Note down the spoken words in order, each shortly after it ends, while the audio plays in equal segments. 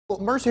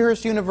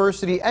Mercyhurst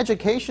University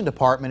Education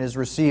Department is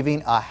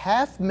receiving a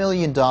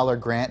 $500,000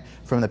 grant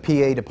from the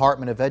PA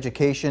Department of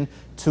Education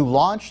to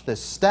launch the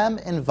STEM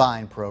and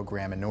Vine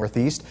program in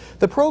Northeast.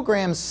 The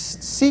program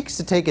seeks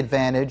to take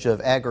advantage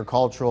of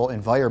agricultural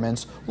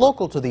environments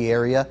local to the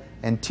area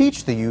and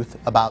teach the youth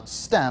about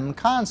STEM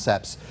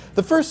concepts.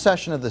 The first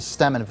session of the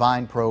STEM and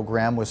Vine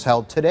program was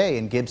held today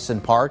in Gibson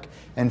Park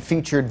and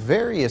featured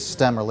various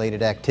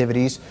STEM-related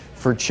activities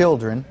for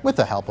children with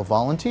the help of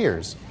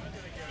volunteers.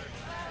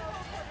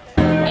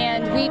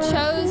 And we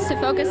chose to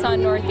focus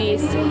on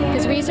Northeast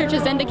because research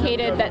has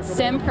indicated that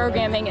STEM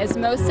programming is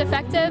most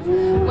effective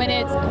when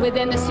it's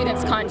within the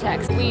student's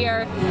context. We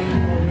are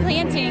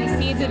planting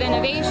seeds of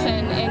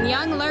innovation in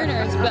young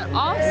learners, but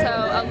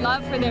also a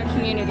love for their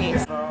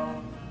communities.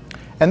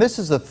 And this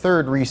is the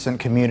third recent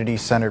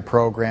community-centered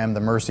program the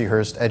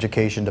Mercyhurst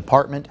Education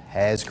Department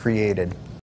has created.